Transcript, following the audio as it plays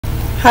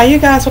Hi you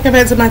guys, welcome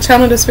back to my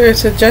channel, The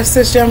Spiritual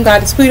Justice Gem.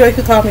 God is Quita, you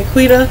can call me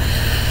Quita.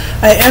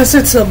 I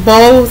answer to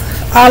both.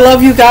 I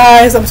love you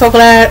guys. I'm so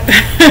glad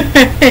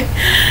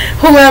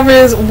whoever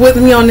is with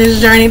me on this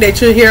journey, that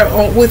you're here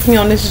with me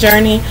on this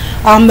journey.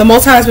 The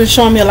Most High has been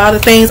showing me a lot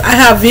of things. I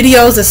have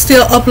videos that's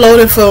still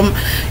uploaded from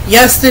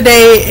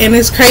yesterday, and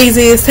it's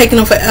crazy. It's taking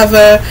them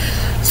forever.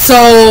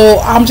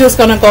 So I'm just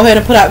gonna go ahead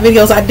and put out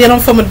videos. I did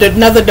them from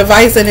another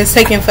device, and it's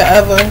taking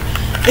forever.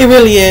 It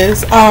really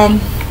is.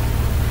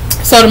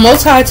 So the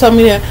Most High told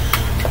me to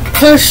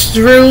push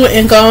through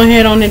and go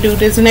ahead on and do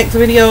this next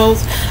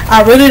videos.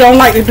 I really don't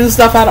like to do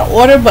stuff out of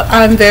order, but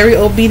I'm very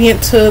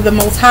obedient to the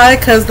Most High,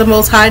 because the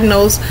Most High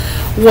knows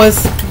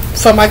what's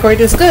for my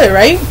greatest good,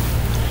 right?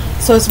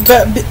 So it's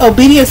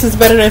obedience is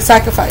better than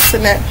sacrifice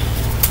in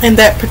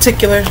this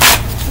particular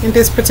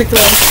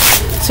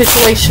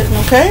situation.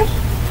 Okay,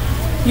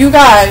 you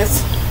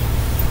guys.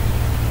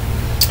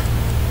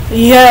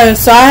 Yeah,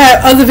 so I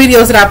had other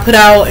videos that I put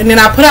out, and then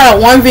I put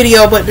out one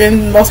video, but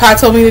then Most High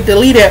told me to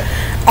delete it.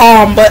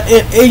 But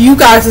you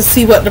guys will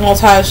see what the Most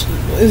High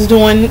is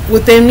doing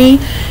within me,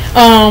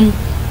 and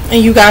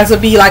you guys will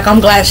be like, I'm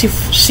glad she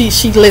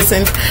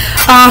listened.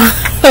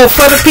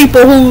 For the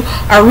people who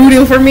are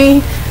rooting for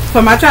me,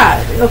 for my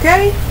tribe,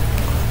 okay?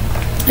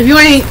 If you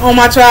ain't on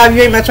my tribe,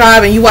 you ain't my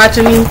tribe, and you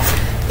watching me,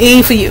 it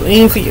ain't for you. It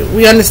ain't for you.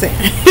 We understand.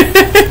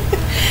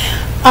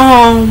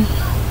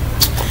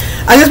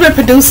 I just been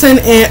producing,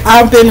 and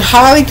I've been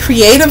highly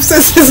creative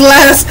since this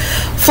last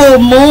full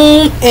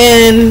moon,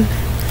 and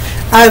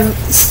I'm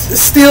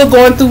still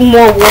going through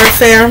more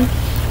warfare,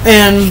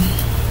 and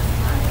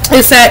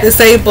it's sad to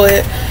say,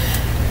 but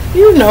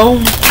you know,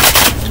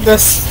 the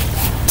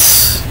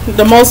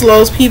most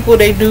lowest people,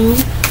 they do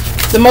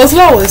the most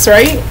lowest,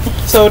 right?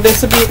 So this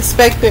to be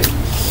expected.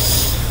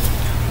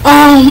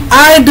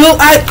 I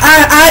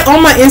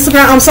on my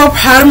Instagram, I'm so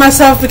proud of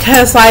myself,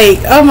 because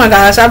like, oh my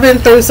gosh, I've been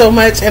through so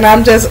much, and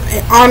I'm just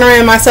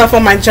honoring myself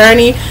on my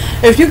journey.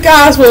 If you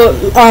guys will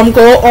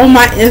go on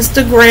my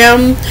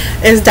Instagram,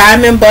 it's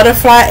Diamond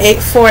Butterfly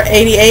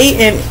 8488,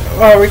 and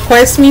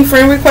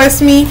friend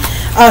request me,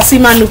 see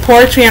my new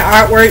poetry and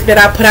artwork that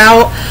I put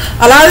out.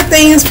 A lot of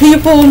things,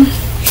 people,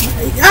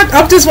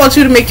 I just want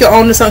you to make your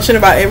own assumption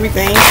about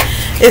everything.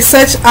 It's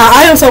such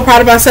I am so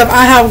proud of myself.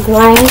 I have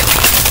grown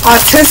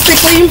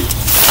artistically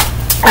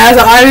as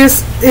an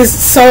artist. Is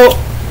so,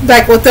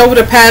 like, with over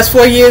the past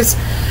 4 years,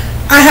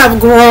 I have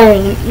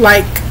grown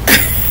like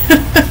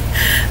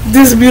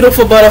this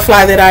beautiful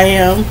butterfly that I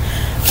am,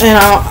 and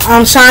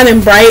I'm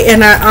shining bright,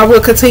 and I will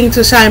continue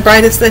to shine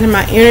bright and study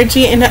my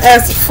energy. And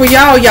as for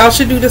y'all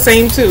should do the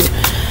same too.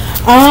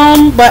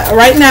 But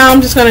right now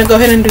I'm just gonna go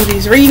ahead and do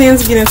these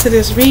readings, get into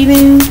this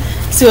reading,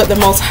 see what the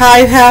Most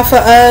High have for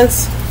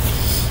us.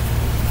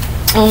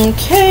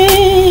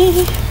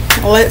 Okay,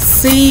 let's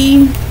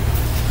see.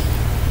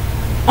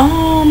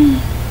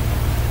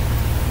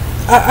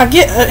 I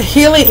get a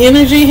healing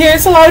energy here.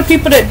 It's a lot of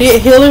people that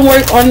did healing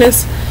work on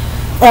this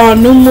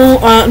new moon,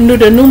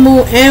 the new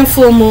moon and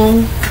full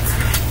moon,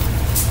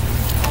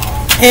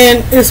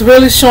 and it's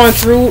really showing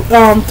through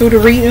the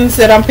readings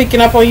that I'm picking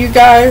up on you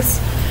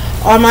guys,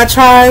 on my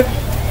tribe.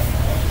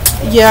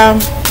 Yeah,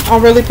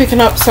 I'm really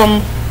picking up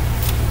some.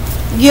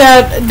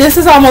 Yeah, this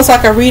is almost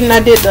like a reading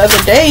I did the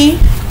other day.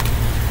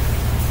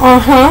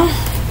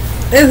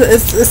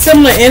 It's a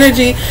similar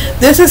energy.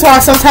 This is why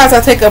sometimes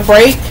I take a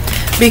break,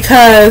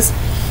 because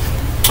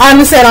I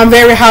understand I'm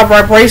very high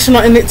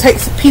vibrational, and it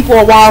takes people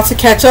a while to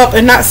catch up.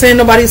 And not saying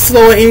nobody's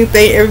slow or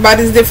anything.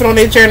 Everybody's different on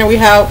their journey. We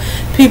have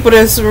people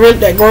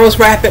that grows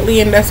rapidly,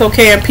 and that's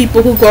okay, and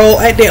people who go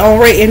at their own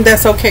rate, and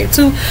that's okay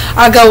too.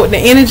 I go with the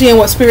energy and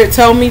what Spirit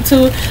tell me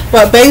to.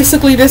 But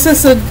basically, this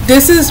is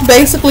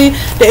basically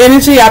the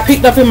energy I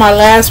picked up in my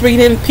last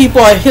reading.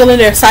 People are healing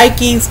their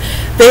psyches.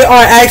 They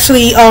are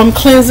actually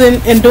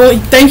cleansing and doing.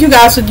 Thank you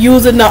guys for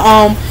using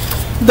the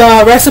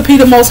recipe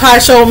the Most High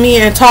showed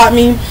me and taught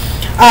me.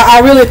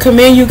 I really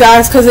commend you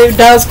guys, because it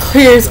does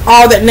clears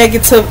all that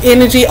negative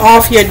energy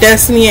off your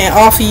destiny and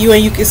off of you,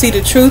 and you can see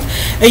the truth,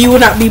 and you will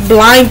not be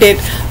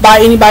blinded by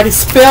anybody's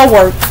spell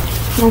work.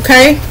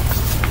 Okay.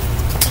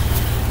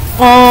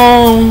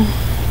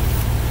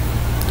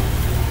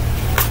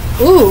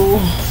 Ooh,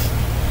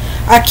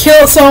 I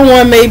killed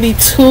someone, maybe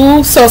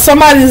two. So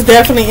somebody's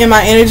definitely in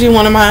my energy.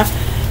 One of my,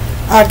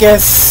 I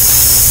guess,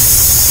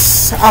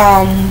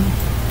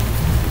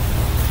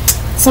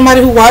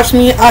 somebody who watched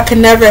me. I could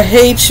never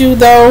hate you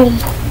though.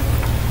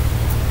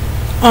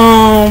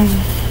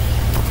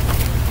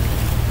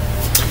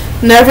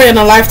 Never in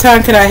a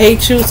lifetime could I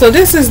hate you. So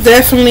this is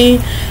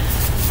definitely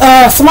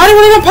somebody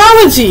with an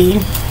apology.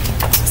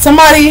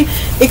 Somebody,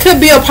 it could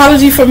be an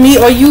apology for me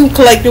or you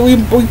collectively.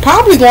 We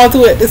probably going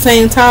through it at the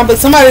same time, but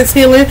somebody's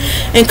healing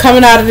and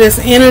coming out of this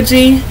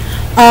energy.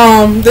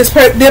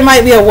 There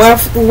might be a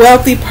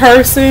wealthy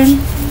person.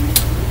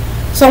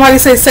 Somebody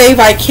say save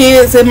our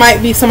kids. It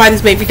might be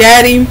somebody's baby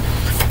daddy.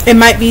 It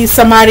might be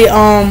somebody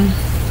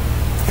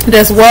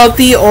that's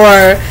wealthy,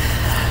 or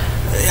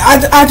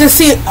I just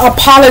see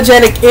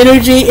apologetic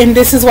energy, and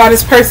this is why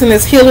this person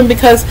is healing,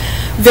 because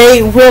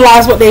they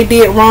realize what they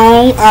did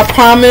wrong. I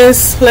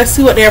promise. Let's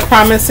see what they're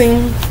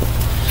promising.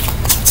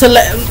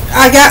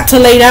 I got to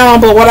lay down,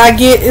 but what I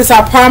get is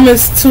I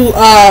promise to lay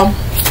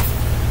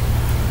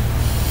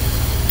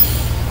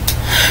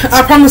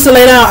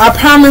down. I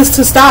promise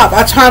to stop.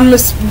 I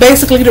promise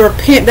basically to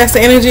repent. That's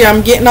the energy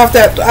I'm getting off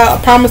that. I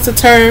promise to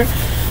turn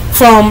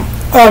from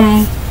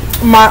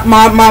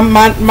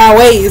my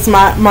ways,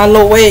 my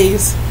low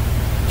ways.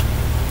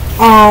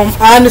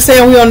 I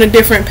understand we're on a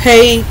different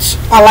page.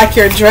 I like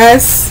your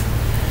dress,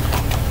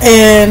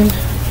 and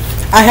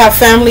I have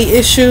family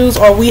issues,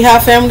 or we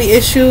have family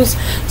issues.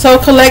 So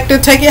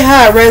collective, take it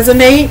how it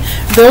resonate.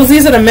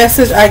 These are the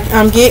message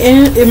I'm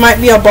getting. It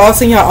might be a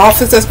boss in your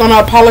office that's going to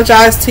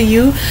apologize to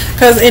you,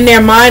 because in their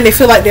mind they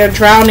feel like they're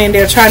drowning.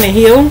 They're trying to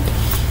heal.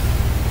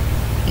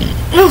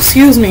 Oh,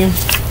 excuse me.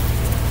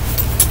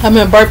 I've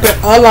been burping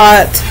a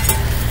lot.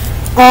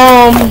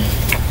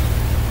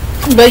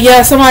 But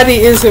yeah, somebody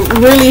is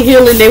really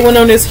healing. They went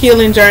on this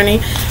healing journey.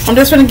 I'm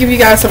just going to give you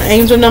guys some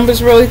angel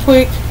numbers really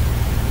quick.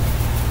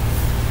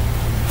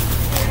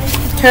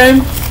 Okay,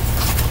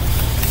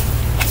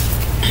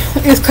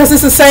 it's because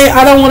it's the same.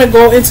 I don't want to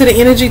go into the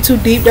energy too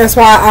deep. That's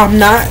why I'm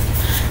not,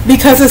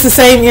 because it's the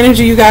same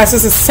energy, you guys.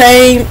 It's the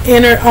same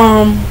inner.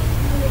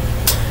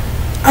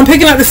 I'm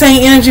picking up the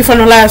same energy from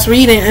the last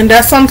reading, and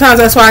sometimes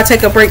that's why I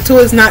take a break too.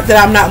 It's not that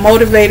I'm not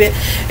motivated.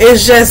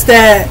 It's just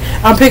that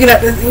I'm picking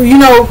up. You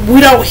know,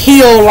 we don't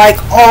heal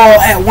like all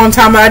at one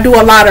time. I do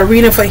a lot of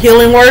reading for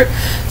healing work,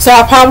 so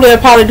I'll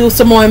probably do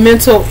some more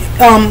mental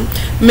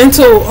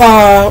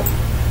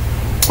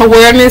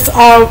awareness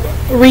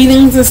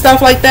readings and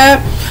stuff like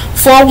that.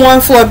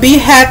 414, be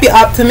happy,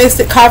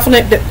 optimistic,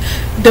 confident,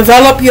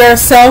 develop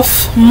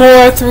yourself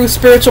more through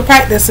spiritual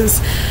practices.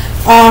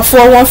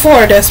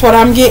 414, that's what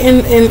I'm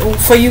getting in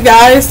for you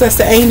guys. That's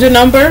the angel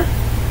number.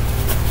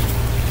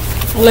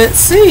 Let's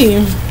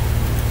see.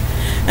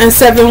 And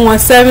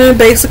 717,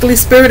 basically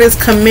spirit is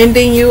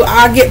commending you.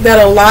 I get that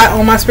a lot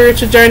on my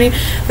spiritual journey,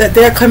 that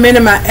they're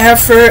commending my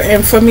effort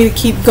and for me to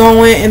keep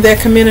going, and they're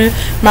commending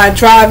my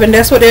drive, and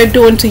that's what they're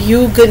doing to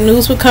you. Good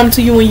news will come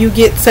to you when you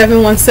get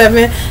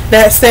 717.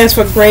 That stands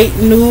for great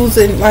news,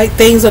 and like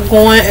things are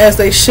going as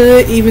they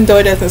should, even though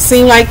it doesn't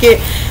seem like it.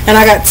 And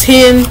I got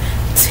 10.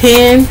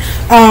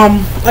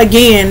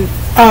 Again,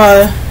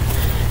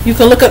 you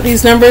can look up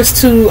these numbers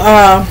to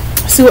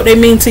see what they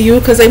mean to you,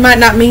 because they might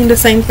not mean the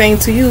same thing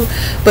to you,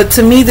 but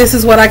to me this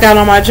is what I got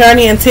on my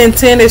journey. And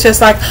 1010 is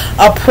just like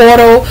a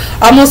portal,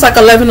 almost like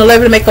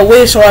 1111 to make a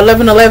wish, or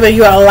 1111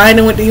 you are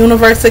aligning with the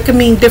universe. It could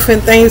mean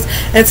different things,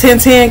 and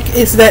 1010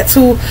 is that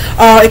too.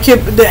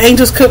 The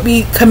angels could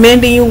be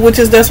commending you, which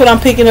is that's what I'm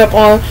picking up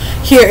on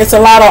here. It's a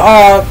lot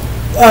of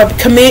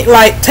commit,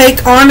 like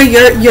honor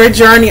your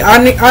journey,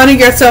 honor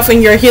yourself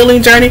in your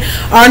healing journey,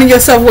 honor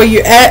yourself where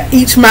you're at,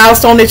 each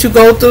milestone that you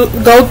go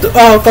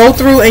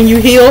through and you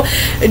heal.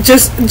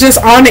 Just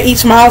honor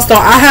each milestone.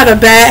 I had a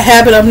bad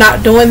habit of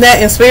not doing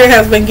that, and spirit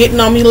has been getting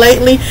on me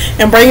lately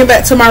and bringing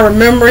back to my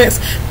remembrance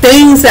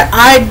things that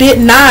I did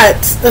not,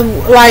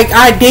 like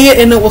I did,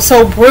 and it was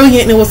so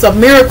brilliant, and it was a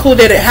miracle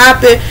that it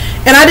happened,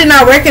 and I did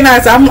not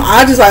recognize it.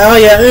 I just like, oh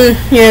yeah,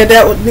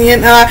 that would be,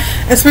 and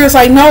spirit's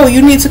like, no,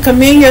 you need to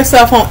commend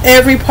yourself on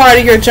every part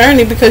of your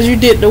journey, because you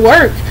did the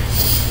work.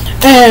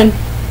 And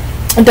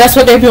that's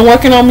what they've been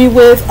working on me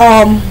with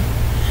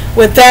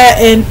that,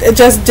 and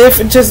just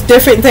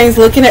different things,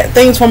 looking at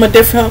things from a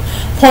different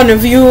point of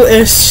view,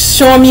 and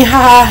showing me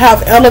how I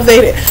have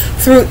elevated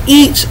through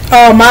each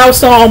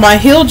milestone on my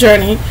heal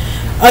journey,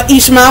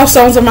 each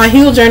milestones of my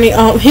heal journey,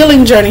 of my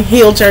healing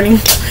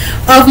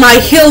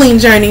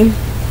journey.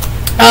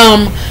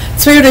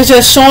 Spirit is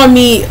just showing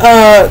me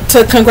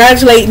to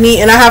congratulate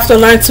me, and I have to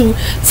learn to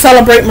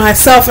celebrate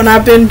myself, and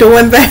I've been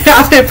doing that.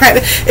 I've been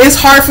practicing. It's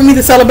hard for me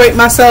to celebrate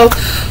myself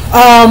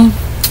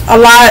a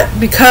lot,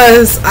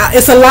 because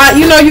it's a lot,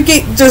 you know, you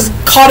get just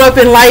caught up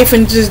in life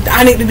and just,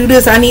 I need to do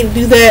this, I need to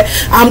do that,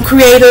 I'm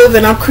creative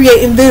and I'm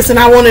creating this and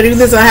I want to do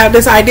this and I have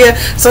this idea.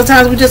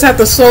 Sometimes we just have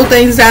to slow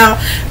things down,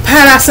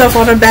 pat ourselves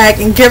on the back,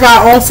 and give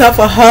our own self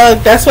a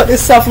hug. That's what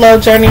this self-love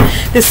journey,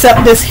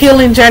 this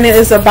healing journey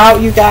is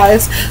about, you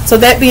guys. So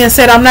that being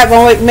said, I'm not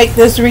going to make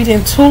this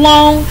reading too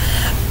long.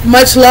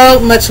 Much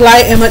love, much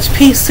light, and much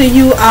peace to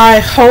you. I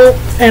hope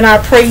and I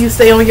pray you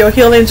stay on your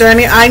healing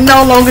journey. I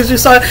know, long as you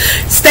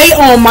stay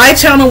on my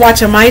channel,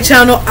 watching my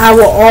channel, I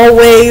will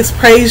always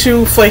praise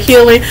you for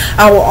healing.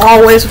 I will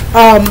always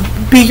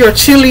be your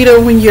cheerleader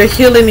when you're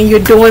healing and you're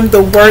doing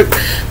the work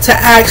to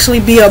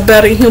actually be a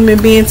better human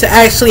being, to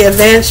actually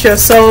advance your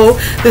soul.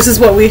 This is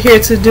what we're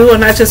here to do,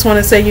 and I just want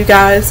to say, you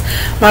guys,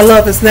 my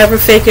love is never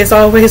fake, it's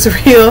always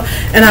real,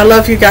 and I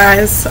love you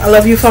guys. I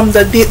love you from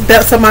the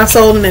depths of my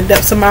soul and the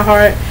depths of my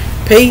heart.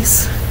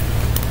 Peace.